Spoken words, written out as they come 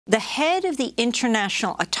The head of the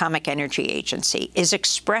International Atomic Energy Agency is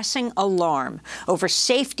expressing alarm over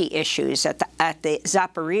safety issues at the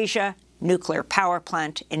Zaporizhzhia nuclear power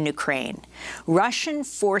plant in Ukraine. Russian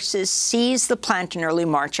forces seized the plant in early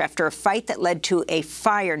March after a fight that led to a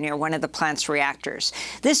fire near one of the plant's reactors.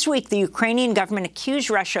 This week, the Ukrainian government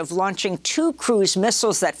accused Russia of launching 2 cruise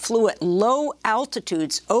missiles that flew at low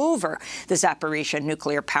altitudes over the Zaporizhzhia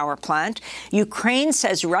nuclear power plant. Ukraine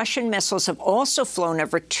says Russian missiles have also flown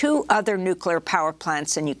over 2 other nuclear power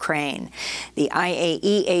plants in Ukraine. The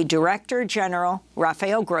IAEA Director General,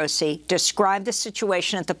 Rafael Grossi, described the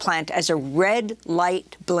situation at the plant as a red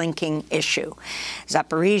light blinking issue.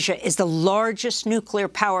 Zaporizhzhia is the largest nuclear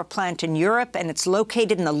power plant in Europe, and it's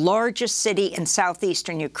located in the largest city in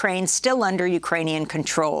southeastern Ukraine, still under Ukrainian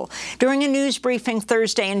control. During a news briefing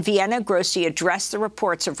Thursday in Vienna, Grossi addressed the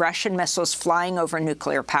reports of Russian missiles flying over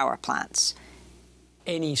nuclear power plants.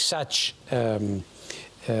 Any such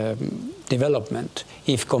development,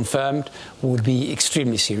 if confirmed, would be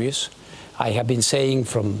extremely serious. I have been saying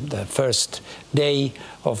from the first day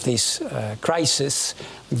of this crisis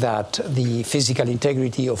that the physical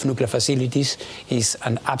integrity of nuclear facilities is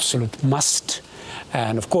an absolute must.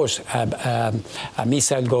 And of course, a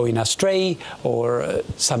missile going astray or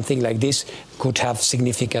something like this could have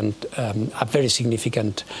a very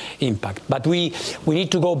significant impact. But we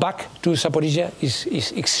need to go back to Zaporizhzhia.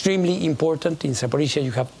 It's extremely important. In Zaporizhzhia,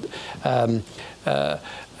 you have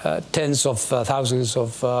tens of thousands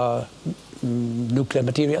of nuclear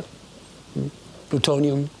material,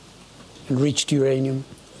 plutonium, enriched uranium,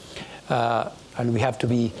 and we have to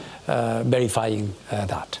be verifying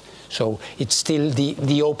that. So it's still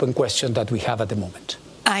the open question that we have at the moment.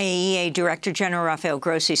 IAEA Director General Rafael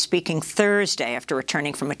Grossi speaking Thursday after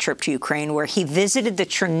returning from a trip to Ukraine, where he visited the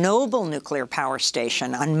Chernobyl nuclear power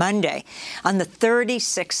station on Monday on the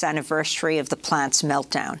 36th anniversary of the plant's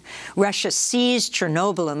meltdown. Russia seized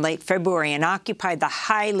Chernobyl in late February and occupied the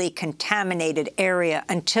highly contaminated area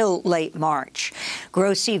until late March.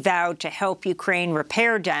 Grossi vowed to help Ukraine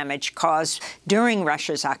repair damage caused during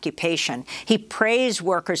Russia's occupation. He praised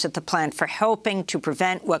workers at the plant for helping to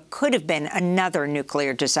prevent what could have been another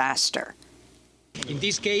nuclear disaster. In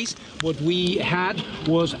this case, what we had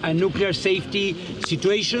was a nuclear safety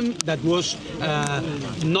situation that was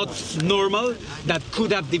not normal, that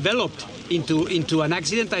could have developed into an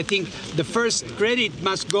accident. I think the first credit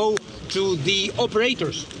must go to the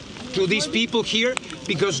operators, to these people here,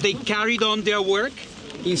 because they carried on their work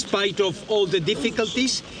in spite of all the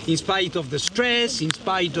difficulties, in spite of the stress, in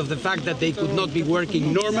spite of the fact that they could not be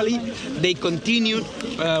working normally. They continued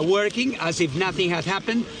working as if nothing had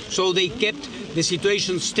happened, so they kept the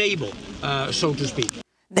situation stable, so to speak.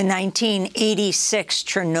 The 1986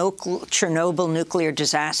 Chernobyl nuclear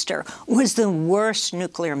disaster was the worst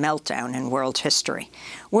nuclear meltdown in world history.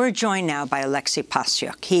 We're joined now by Olexi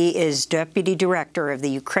Pasyuk. He is Deputy Director of the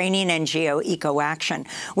Ukrainian NGO Ecoaction,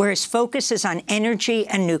 where his focus is on energy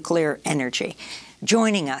and nuclear energy.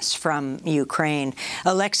 Joining us from Ukraine.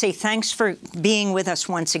 Olexi, thanks for being with us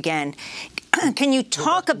once again. Can you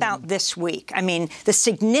talk about this week? I mean, the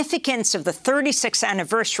significance of the 36th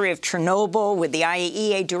anniversary of Chernobyl, with the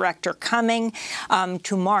IAEA director coming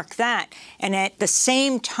to mark that. And at the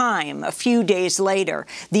same time, a few days later,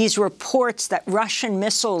 these reports that Russian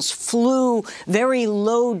missiles flew very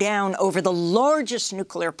low down over the largest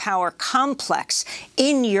nuclear power complex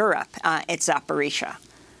in Europe at Zaporizhzhia.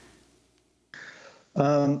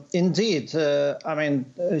 Indeed, I mean,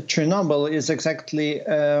 Chernobyl is exactly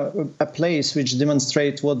a place which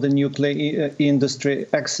demonstrates what the nuclear industry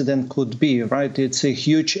accident could be, right? It's a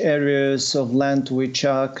huge areas of land which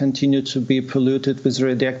continue to be polluted with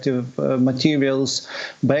radioactive materials.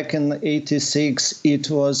 Back in '86, it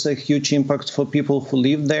was a huge impact for people who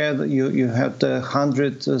lived there. You had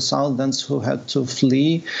hundreds of thousands who had to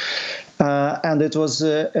flee. And it was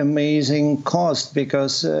an amazing cost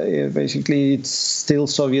because basically it's still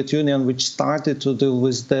Soviet Union which started to deal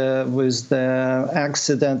with the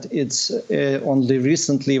accident. It's only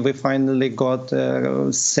recently we finally got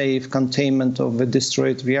safe containment of a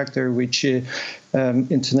destroyed reactor, which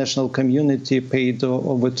international community paid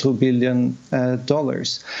over $2 billion.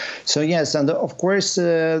 So yes, and of course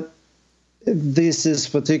this is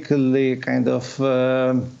particularly kind of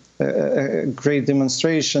a great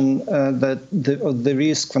demonstration that the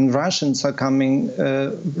risk when Russians are coming,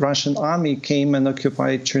 Russian army came and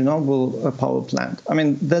occupied Chernobyl power plant. I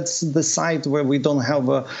mean, that's the site where we don't have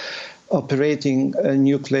operating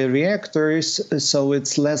nuclear reactors, so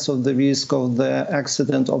it's less of the risk of the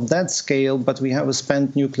accident of that scale, but we have a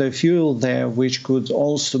spent nuclear fuel there, which could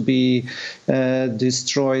also be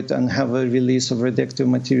destroyed and have a release of radioactive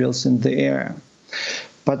materials in the air.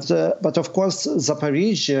 But of course,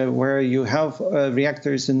 Zaporizhzhia, where you have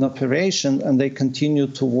reactors in operation and they continue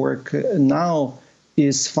to work now,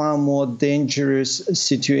 is far more dangerous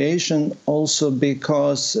situation also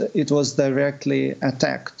because it was directly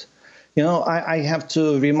attacked. You know, I have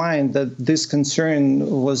to remind that this concern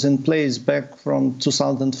was in place back from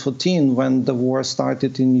 2014 when the war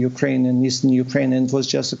started in Ukraine and eastern Ukraine, and it was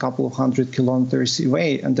just a couple of 100 kilometers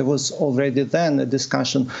away. And there was already then a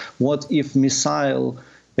discussion, what if missile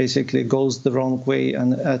basically goes the wrong way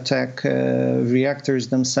and attack reactors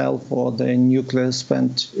themselves or the nuclear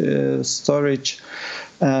spent storage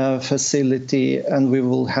facility, and we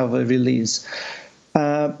will have a release.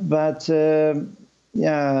 What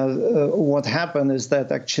happened is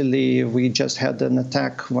that actually we just had an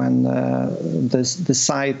attack when the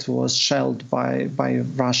site was shelled by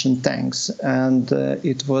Russian tanks, and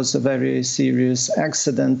it was a very serious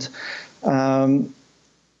accident.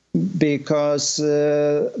 Because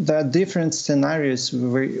there are different scenarios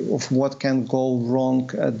of what can go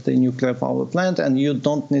wrong at the nuclear power plant, and you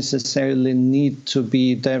don't necessarily need to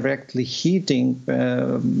be directly heating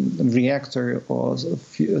reactor or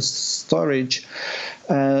storage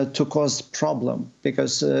to cause problem,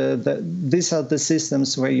 because these are the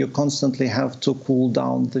systems where you constantly have to cool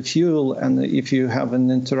down the fuel, and if you have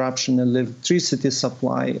an interruption in electricity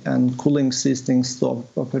supply and cooling systems stop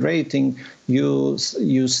operating, you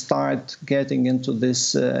start getting into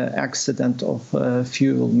this accident of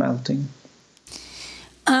fuel melting.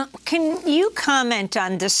 Can you comment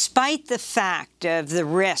on, despite the fact of the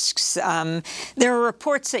risks, there are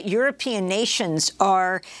reports that European nations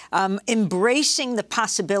are embracing the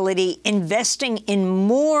possibility, investing in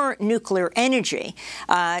more nuclear energy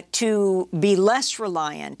to be less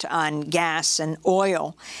reliant on gas and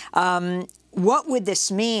oil. What would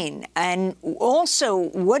this mean? And also,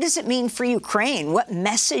 what does it mean for Ukraine? What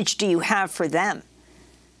message do you have for them?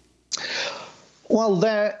 Well,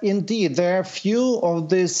 there are few of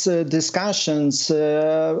these discussions,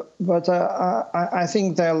 but I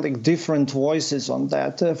think there are like different voices on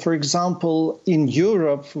that. For example, in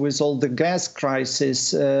Europe, with all the gas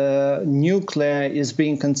crisis, nuclear is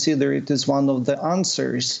being considered as one of the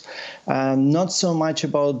answers. Not so much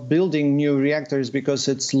about building new reactors because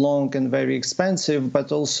it's long and very expensive,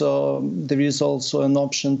 but also there is also an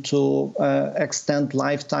option to extend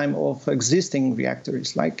lifetime of existing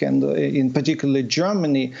reactors, and in particular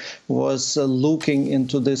Germany was looking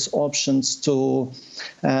into these options to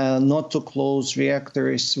not to close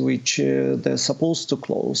reactors which they're supposed to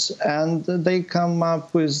close. And they come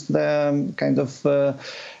up with the kind of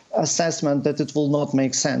assessment that it will not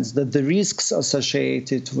make sense, that the risks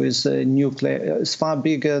associated with nuclear is far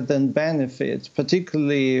bigger than benefit,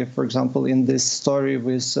 particularly, for example, in this story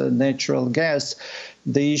with natural gas.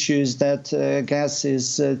 The issue is that gas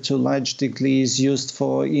is to large degrees used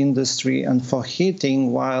for industry and for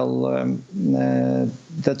heating, while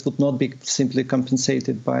that would not be simply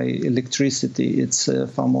compensated by electricity. It's a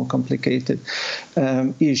far more complicated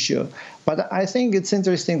issue. But I think it's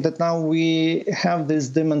interesting that now we have this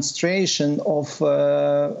demonstration of,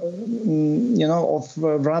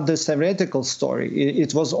 rather theoretical story.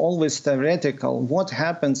 It was always theoretical. What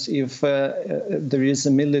happens if there is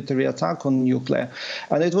a military attack on nuclear?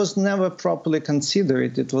 And it was never properly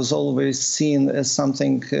considered. It was always seen as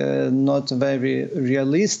something not very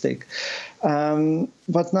realistic.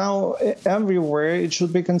 But now everywhere it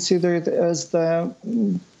should be considered as the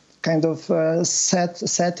kind of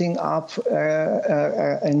setting up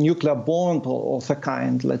a nuclear bomb of a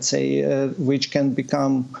kind, let's say, which can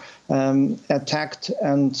become attacked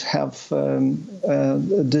and have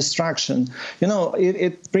destruction.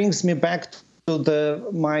 It brings me back to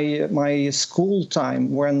my school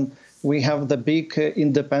time when we have the big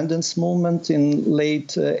independence movement in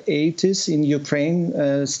late 80s in Ukraine,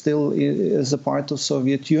 still as a part of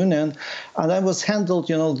Soviet Union. And I was handled,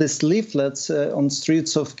 these leaflets on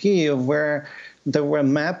streets of Kiev where there were a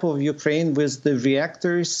map of Ukraine with the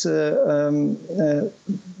reactors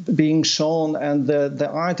being shown, and the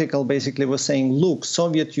article basically was saying, look,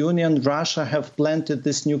 Soviet Union, Russia have planted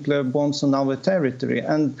these nuclear bombs on our territory.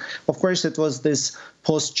 And of course, it was this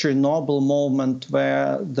post-Chernobyl moment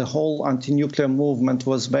where the whole anti-nuclear movement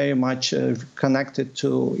was very much connected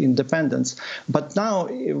to independence. But now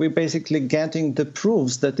we're basically getting the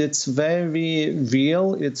proofs that it's very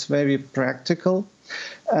real, it's very practical,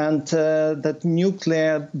 and that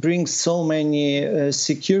nuclear brings so many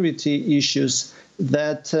security issues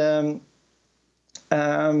that,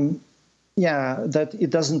 that it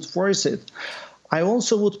doesn't force it. I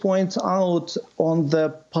also would point out on the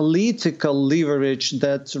political leverage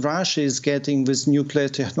that Russia is getting with nuclear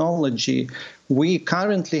technology. We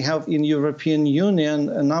currently have in European Union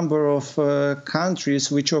a number of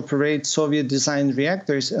countries which operate Soviet-designed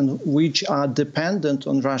reactors and which are dependent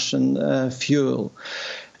on Russian fuel.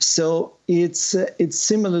 So it's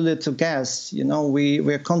similarly to gas. You know,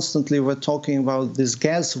 we're constantly talking about these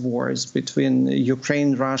gas wars between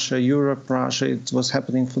Ukraine, Russia, Europe, Russia. It was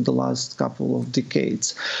happening for the last couple of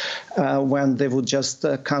decades when they would just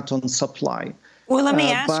cut on supply. Well, let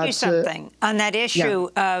me ask you something on that issue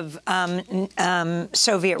of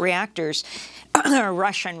Soviet reactors, or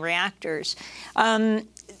Russian reactors.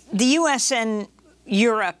 The U.S. and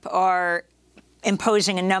Europe are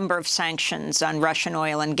imposing a number of sanctions on Russian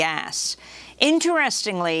oil and gas.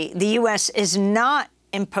 Interestingly, the U.S. is not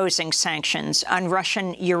imposing sanctions on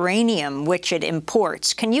Russian uranium, which it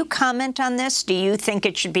imports. Can you comment on this? Do you think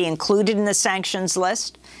it should be included in the sanctions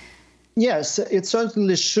list? Yes, it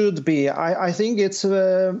certainly should be. I think it's,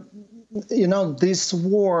 you know, this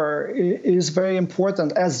war is very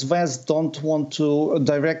important. As West don't want to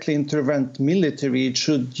directly intervene military, it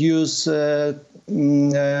should use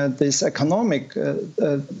these economic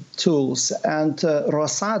tools. And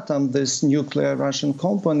Rosatom, this nuclear Russian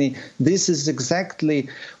company, this is exactly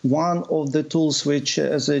one of the tools which,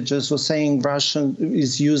 as I just was saying, Russia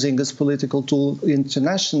is using as political tool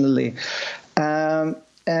internationally.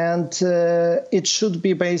 And it should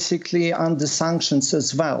be basically under sanctions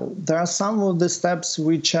as well. There are some of the steps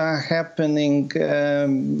which are happening,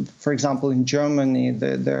 for example, in Germany,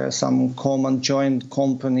 there are some common joint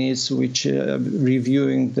companies which are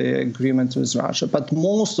reviewing the agreement with Russia, but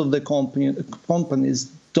most of the companies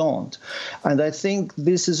don't. And I think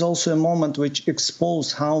this is also a moment which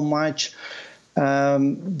exposes how much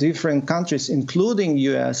different countries, including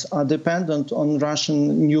U.S., are dependent on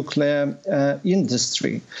Russian nuclear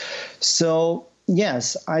industry. So,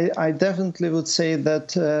 yes, I definitely would say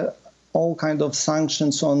that all kind of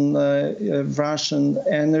sanctions on Russian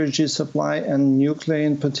energy supply and nuclear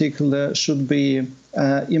in particular should be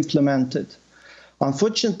implemented.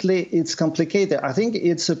 Unfortunately, it's complicated. I think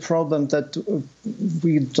it's a problem that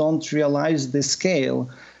we don't realize the scale.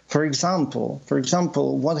 For example,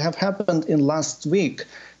 what have happened in last week,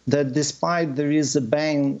 that despite there is a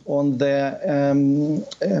ban on the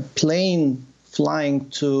plane flying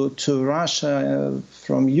to Russia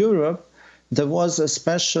from Europe, there was a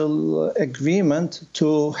special agreement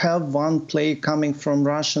to have one plane coming from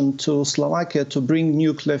Russia to Slovakia to bring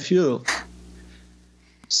nuclear fuel.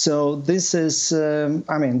 So this is,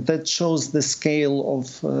 I mean, that shows the scale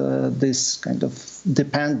of this kind of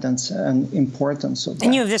dependence and importance of that.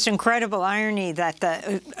 And you have this incredible irony that,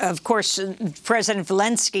 of course, President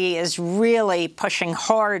Zelensky is really pushing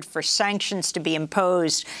hard for sanctions to be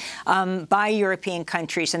imposed by European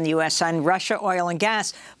countries and the U.S. on Russia oil and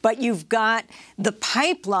gas. But you've got the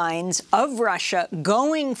pipelines of Russia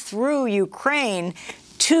going through Ukraine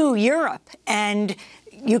to Europe, and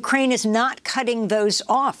Ukraine is not cutting those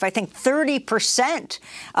off. I think 30%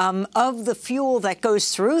 of the fuel that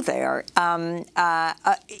goes through there,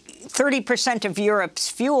 30% of Europe's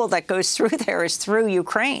fuel that goes through there is through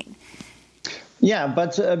Ukraine. Yeah,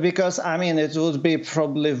 but because, I mean, it would be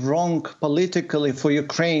probably wrong politically for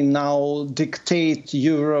Ukraine now dictate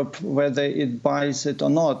Europe whether it buys it or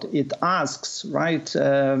not. It asks, right?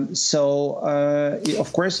 So,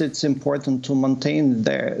 of course, it's important to maintain it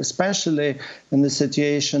there, especially in the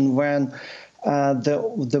situation when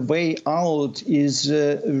the way out is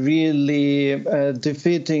really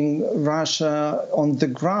defeating Russia on the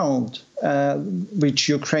ground, which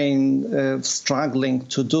Ukraine is struggling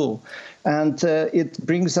to do. And it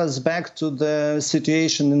brings us back to the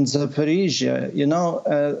situation in Zaporizhzhia. You know,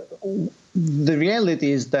 the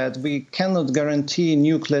reality is that we cannot guarantee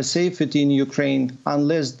nuclear safety in Ukraine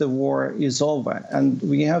unless the war is over. And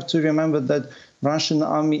we have to remember that Russian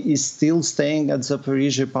army is still staying at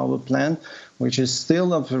Zaporizhzhia power plant, which is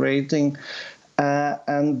still operating.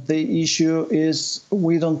 And the issue is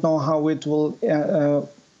we don't know how it will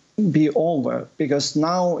be over, because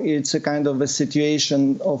now it's a kind of a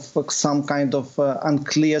situation of some kind of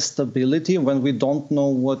unclear stability when we don't know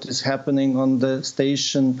what is happening on the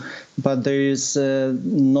station, but there is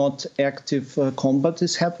not active combat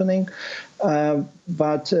is happening.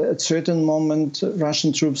 But at a certain moment,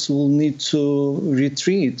 Russian troops will need to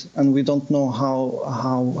retreat, and we don't know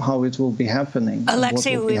how it will be happening.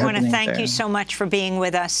 Alexei, we want to thank you so much for being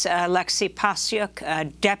with us. Olexi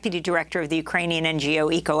Pasyuk, Deputy Director of the Ukrainian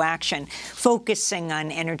NGO Ecoaction, focusing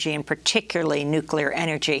on energy and particularly nuclear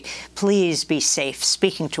energy. Please be safe,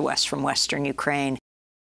 speaking to us from Western Ukraine.